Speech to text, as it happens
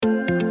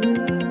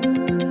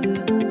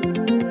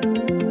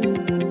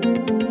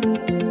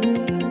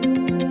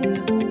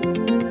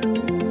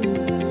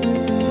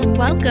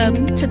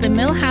Welcome to the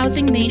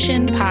Milhousing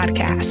Nation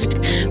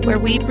podcast, where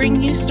we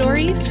bring you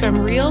stories from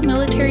real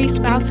military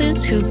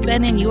spouses who've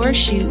been in your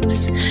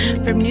shoes.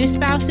 From new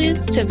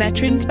spouses to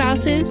veteran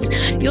spouses,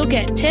 you'll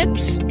get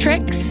tips,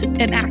 tricks,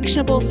 and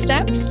actionable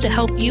steps to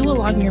help you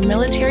along your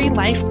military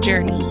life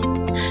journey.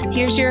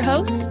 Here's your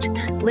host,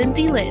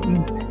 Lindsay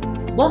Litton.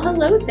 Well,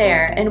 hello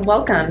there, and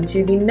welcome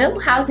to the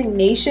Milhousing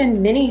Nation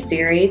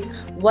mini-series,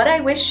 What I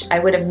Wish I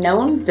Would Have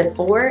Known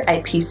Before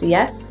I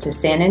PCS to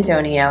San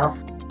Antonio.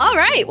 All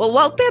right. Well,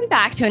 welcome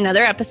back to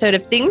another episode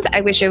of Things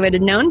I Wish I Would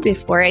Have Known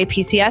Before I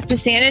PCS to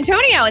San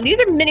Antonio. And these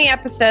are mini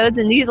episodes,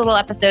 and these little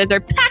episodes are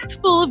packed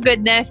full of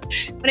goodness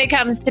when it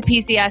comes to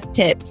PCS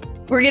tips.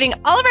 We're getting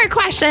all of our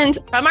questions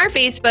from our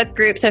Facebook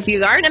group. So if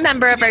you aren't a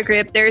member of our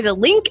group, there's a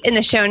link in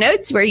the show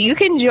notes where you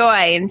can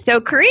join. So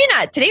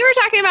Karina, today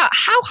we're talking about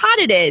how hot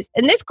it is.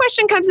 And this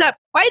question comes up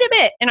quite a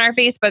bit in our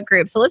Facebook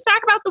group. So let's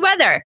talk about the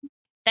weather.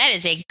 That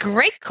is a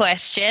great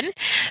question.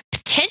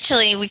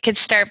 Potentially, we could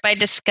start by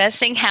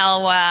discussing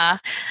how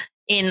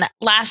in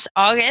last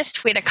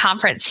August, we had a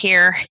conference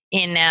here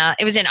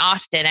it was in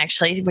Austin,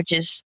 actually, which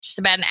is just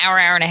about an hour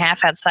and a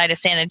half outside of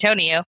San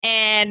Antonio.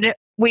 And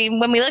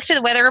when we looked at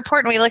the weather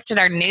report and we looked at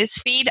our news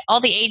feed, all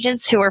the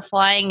agents who were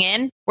flying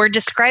in were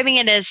describing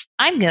it as,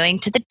 I'm going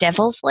to the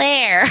devil's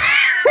lair.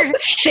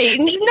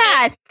 Satan's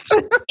nest.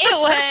 It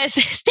was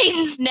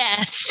Satan's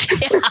nest.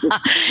 Yeah.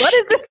 What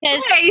is this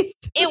place?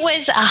 It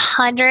was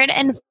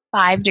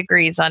 105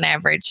 degrees on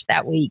average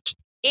that week.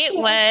 It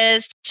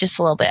was just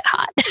a little bit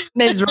hot.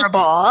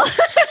 Miserable.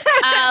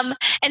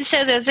 And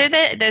so those are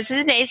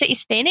the days that you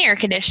stay in the air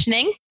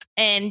conditioning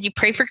and you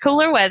pray for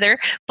cooler weather,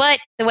 but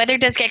the weather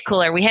does get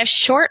cooler. We have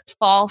short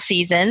fall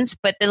seasons,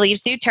 but the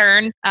leaves do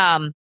turn.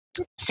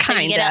 So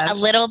you get a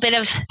little bit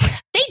of,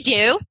 they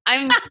do.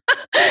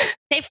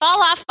 They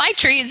fall off my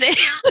trees and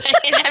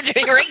have to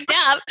be raked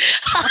up.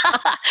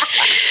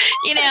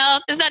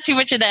 There's not too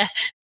much of the,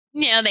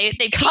 they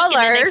peak and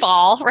then they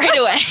fall right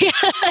away.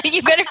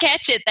 You better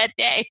catch it that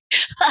day.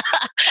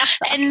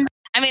 And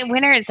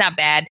winter is not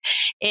bad.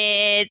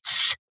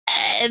 It's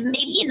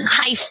maybe in the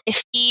high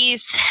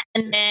 50s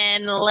and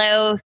then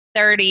low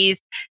 30s.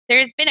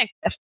 There's been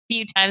a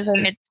few times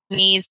when it's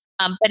sneezed,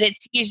 but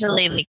it's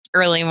usually like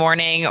early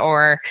morning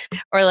or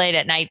late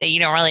at night that you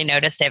don't really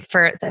notice it.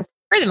 For the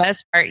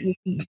most part, you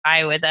can get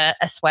by with a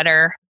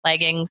sweater,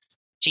 leggings,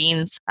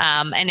 jeans,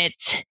 and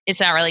it's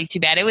not really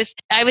too bad.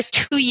 I was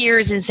 2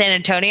 years in San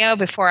Antonio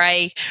before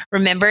I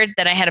remembered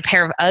that I had a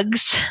pair of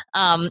Uggs,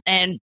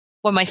 and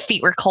when my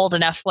feet were cold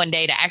enough one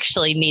day to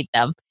actually need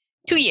them.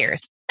 2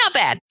 years. Not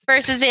bad.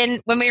 Versus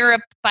when we were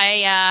up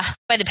by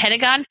the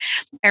Pentagon,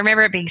 I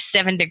remember it being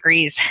 7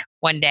 degrees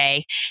one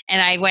day, and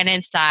I went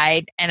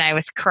inside and I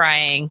was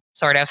crying,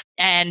 sort of.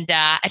 And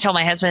I told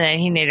my husband that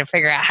he needed to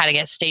figure out how to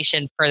get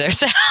stationed further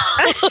south.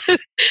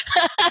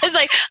 I was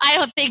like, I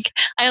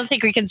don't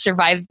think we can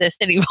survive this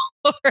anymore.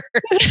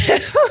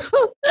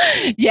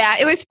 Yeah,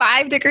 it was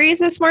 5 degrees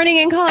this morning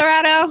in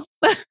Colorado.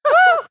 It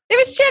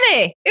was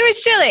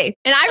chilly.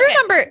 And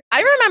I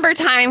remember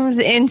times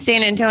in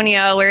San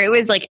Antonio where it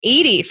was like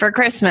 80 for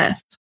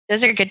Christmas.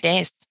 Those are good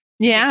days.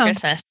 Yeah.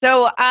 Christmas.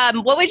 So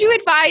what would you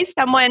advise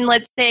someone,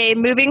 let's say,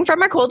 moving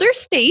from a colder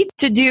state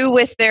to do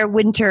with their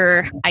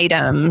winter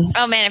items?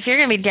 Oh, man, if you're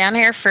going to be down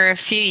here for a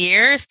few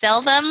years,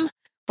 sell them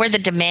where the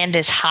demand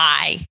is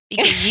high,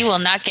 because you will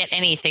not get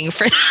anything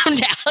for them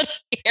down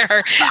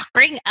here.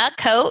 Bring a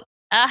coat,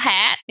 a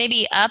hat,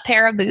 maybe a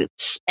pair of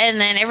boots,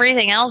 and then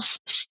everything else,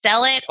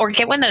 sell it or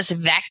get one of those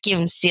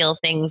vacuum seal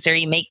things where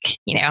you make,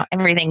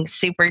 everything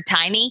super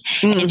tiny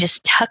and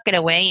just tuck it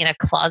away in a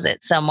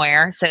closet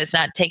somewhere so it's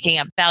not taking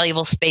up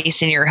valuable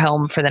space in your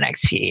home for the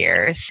next few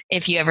years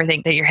if you ever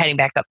think that you're heading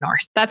back up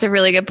north. That's a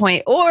really good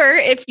point. Or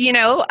if,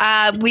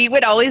 we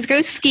would always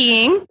go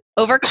skiing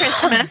over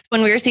Christmas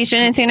when we were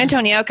stationed in San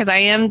Antonio, because I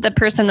am the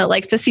person that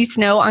likes to see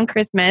snow on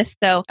Christmas.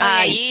 So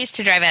you used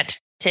to drive out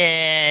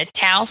to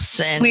Taos,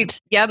 and we would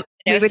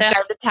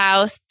drive to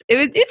Taos.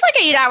 It's like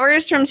 8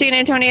 hours from San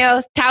Antonio.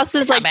 Taos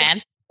is not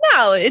bad.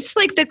 No, it's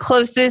like the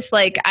closest,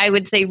 I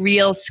would say,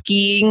 real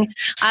skiing.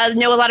 I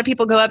know a lot of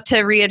people go up to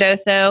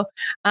Ruidoso.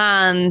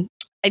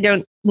 I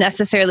don't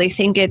necessarily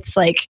think it's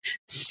like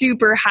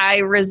super high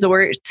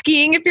resort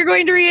skiing if you're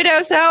going to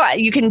Ruidoso.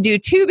 You can do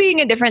tubing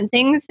and different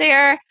things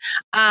there.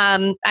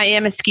 I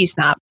am a ski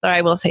snob, so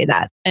I will say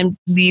that and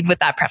lead with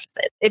that preface.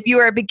 If you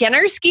are a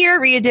beginner skier,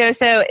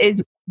 Ruidoso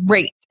is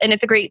great. And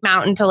it's a great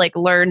mountain to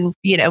learn,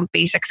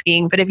 basic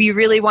skiing. But if you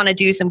really want to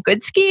do some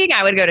good skiing,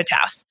 I would go to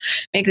Taos,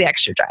 make the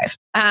extra drive.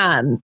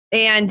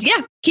 And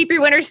yeah, keep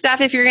your winter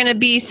stuff if you're going to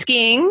be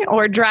skiing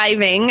or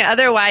driving.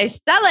 Otherwise,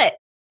 sell it,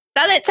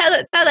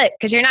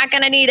 because you're not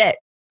going to need it.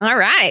 All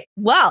right.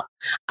 Well,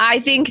 I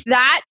think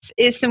that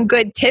is some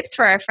good tips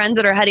for our friends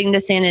that are heading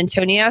to San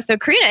Antonio. So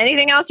Karina,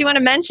 anything else you want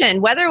to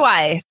mention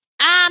weather-wise?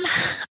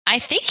 I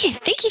think you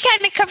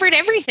kind of covered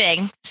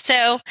everything.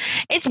 So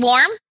it's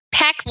warm.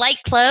 Pack light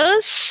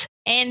clothes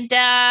and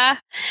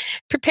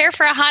prepare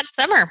for a hot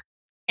summer,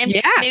 and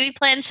maybe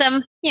plan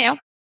some,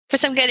 for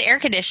some good air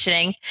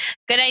conditioning.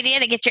 Good idea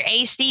to get your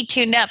AC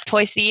tuned up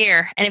twice a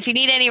year. And if you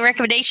need any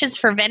recommendations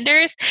for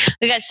vendors,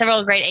 we got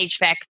several great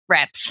HVAC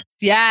reps.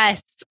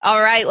 Yes.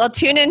 All right. Well,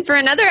 tune in for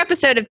another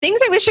episode of Things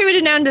I Wish I Would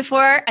Have Known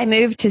Before I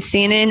Moved to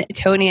San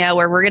Antonio,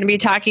 where we're going to be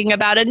talking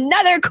about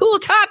another cool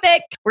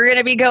topic. We're going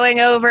to be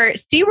going over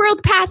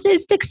SeaWorld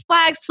passes, Six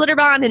Flags,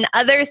 Schlitterbahn, and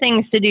other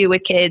things to do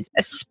with kids,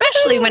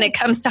 especially when it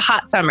comes to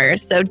hot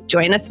summers. So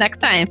join us next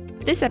time.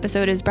 This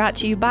episode is brought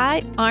to you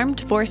by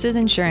Armed Forces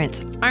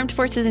Insurance. Armed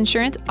Forces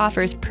Insurance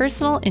offers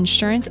personal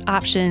insurance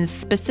options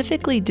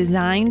specifically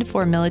designed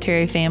for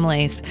military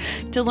families.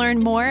 To learn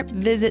more,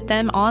 visit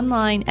them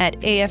online at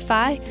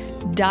afi.org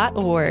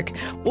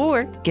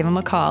or give them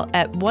a call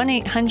at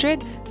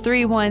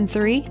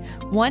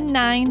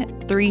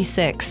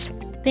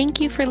 1-800-313-1936.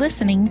 Thank you for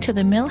listening to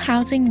the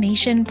Millhousing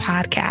Nation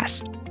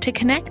podcast. To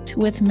connect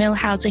with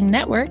Millhousing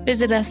Network,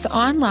 visit us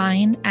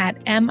online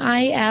at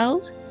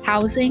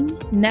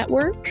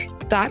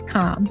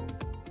milhousingnetwork.com.